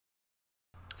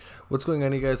What's going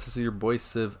on, you guys? This is your boy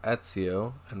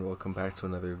itsfunneh, and welcome back to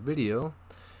another video.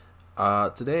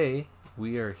 Today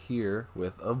we are here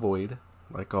with Avoid,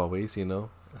 like always, you know.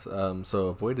 So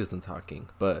Avoid isn't talking,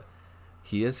 but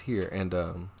he is here. And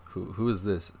who is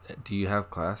this? Do you have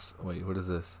class? Wait, what is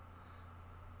this?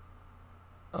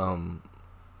 What?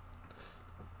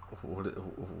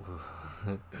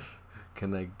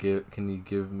 Can you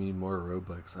give me more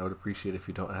Robux? I would appreciate if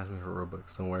you don't ask me for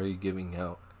Robux. Then why are you giving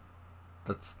out?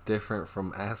 That's different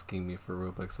from asking me for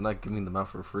Robux. I'm not giving them out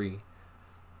for free.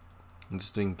 I'm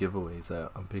just doing giveaways that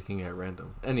I'm picking at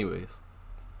random. Anyways.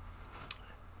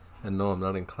 And no, I'm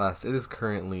not in class. It is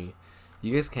currently,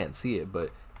 you guys can't see it,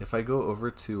 but if I go over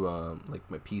to like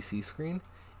my PC screen,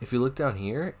 if you look down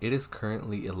here, it is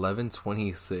currently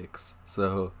 11:26.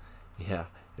 So yeah,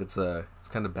 it's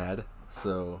kind of bad.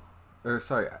 So, or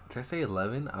sorry, did I say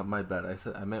 11? My bad.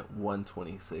 I meant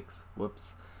 1:26.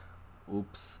 Whoops.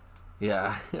 Oops.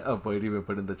 Yeah, Avoid even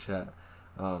put in the chat.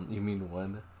 You mean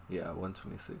 1? Yeah,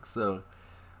 1:26. So,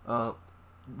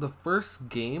 the first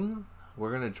game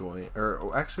we're gonna join,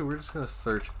 or actually we're just gonna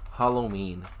search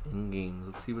Halloween in games.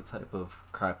 Let's see what type of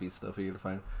crappy stuff we can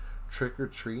find. Trick or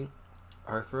treat,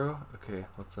 Arthro. Okay,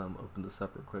 let's open this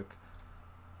up real quick.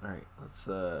 All right, let's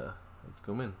go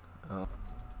in.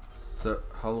 So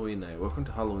Halloween night. Welcome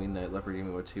to Halloween night. Leopard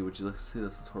Gaming with T. Would you like to see the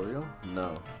tutorial?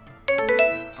 No.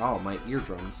 Oh, my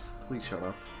eardrums. Please shut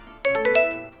up.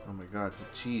 Oh my god.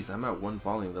 Jeez, I'm at 1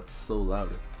 volume. That's so loud.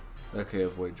 Okay,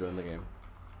 Avoid, join the game.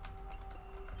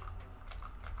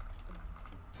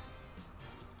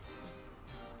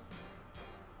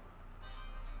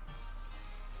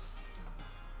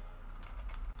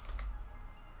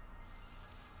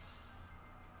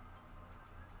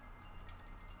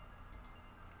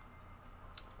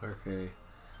 Okay.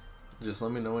 Just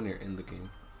let me know when you're in the game.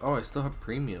 Oh, I still have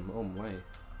premium. Oh my.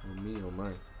 Oh me, oh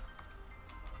my.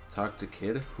 Talk to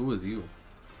kid? Who is you?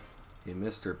 Hey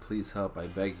mister, please help, I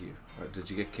beg you.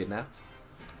 Did you get kidnapped?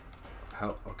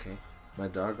 How? Okay. My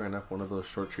dog ran up one of those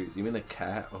short trees. You mean a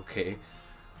cat? Okay.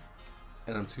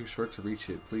 And I'm too short to reach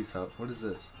it. Please help. What is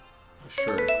this?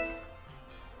 Sure.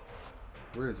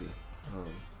 Where is he?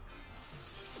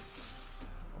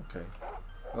 Okay.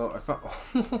 Oh, I found...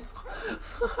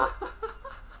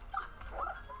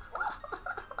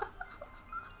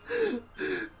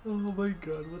 Oh my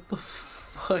god, what the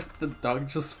fuck? The dog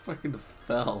just fucking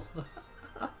fell.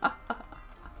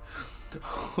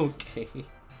 Okay.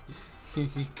 Here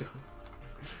you go.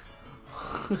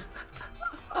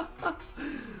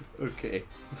 Okay.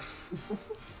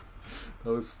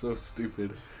 That was so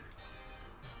stupid.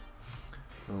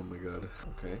 Oh my god.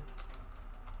 Okay.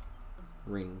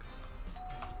 Ring.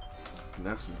 Can I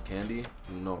have some candy?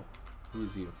 No.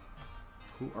 Who's you?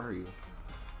 Who are you?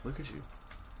 Look at you.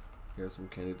 Here's some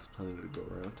candy that's planning to go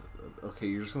around. Okay,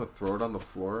 you're just gonna throw it on the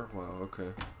floor? Wow,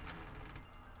 okay.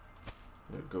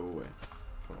 Yeah, go away.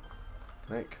 Oh.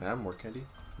 Can I have more candy?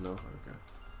 No? Okay.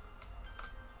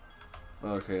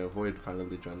 Okay, Avoid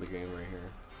finally joined the game right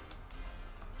here.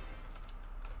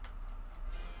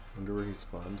 Wonder where he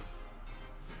spawned.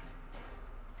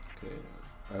 Okay,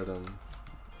 Adam.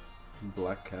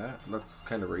 Black cat? That's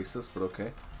kind of racist, but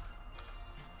okay.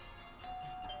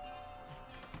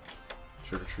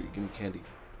 Trick or treat, give me candy.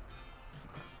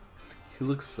 He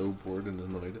looks so bored and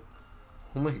annoyed.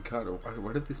 Oh my god,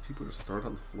 why did these people just throw it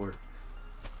on the floor?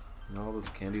 Now all this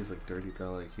candy is like dirty. They're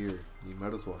like, here, you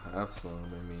might as well have some.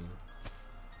 I mean,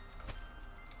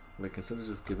 like, instead of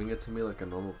just giving it to me like a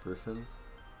normal person,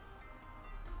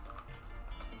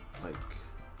 like,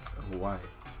 why?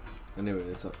 Anyway,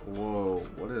 it's like, whoa,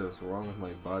 what is wrong with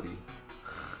my body?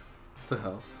 What the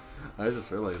hell? I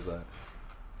just realized that.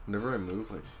 Whenever I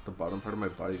move, like, the bottom part of my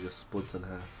body just splits in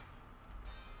half.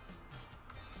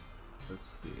 Let's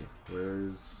see.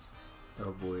 Where's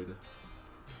Avoid?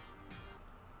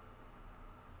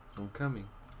 I'm coming.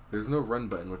 There's no run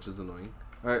button, which is annoying.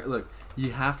 Alright, look.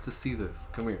 You have to see this.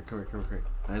 Come here, come here, come here,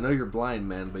 come here. I know you're blind,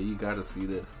 man, but you gotta see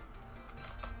this.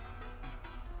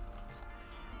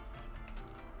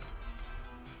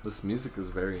 This music is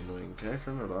very annoying. Can I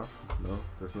turn it off? No?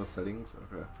 There's no settings?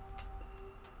 Okay.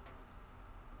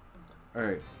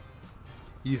 Alright.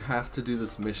 You have to do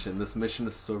this mission. This mission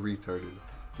is so retarded.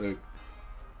 Like,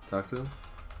 talk to him.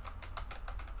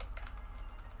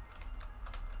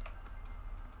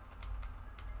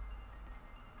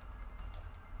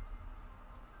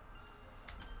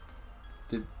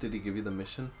 Did he give you the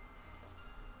mission?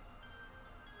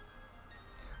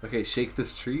 Okay, shake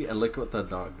this tree and look at the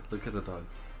dog. Look at the dog.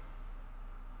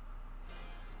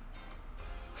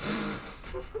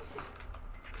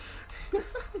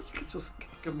 You could just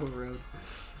kick him around.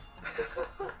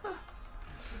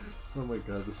 Oh my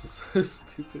god, this is so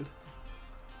stupid.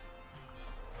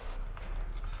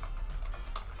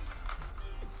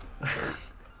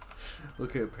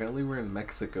 Okay, apparently we're in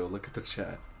Mexico. Look at the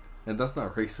chat. And that's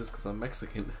not racist because I'm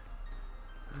Mexican.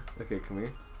 Okay, come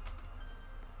here.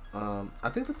 I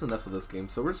think that's enough of this game,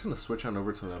 so we're just gonna switch on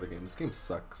over to another game. This game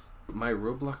sucks. My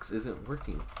Roblox isn't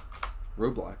working.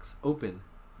 Roblox, open.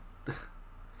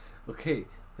 Okay,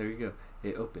 there you go.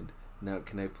 It opened. Now,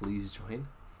 can I please join?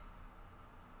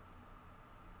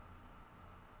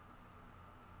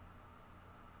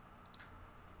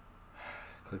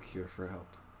 Click here for help.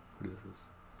 What is this?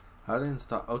 How to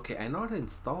install? Okay, I know how to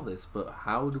install this, but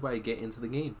how do I get into the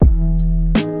game?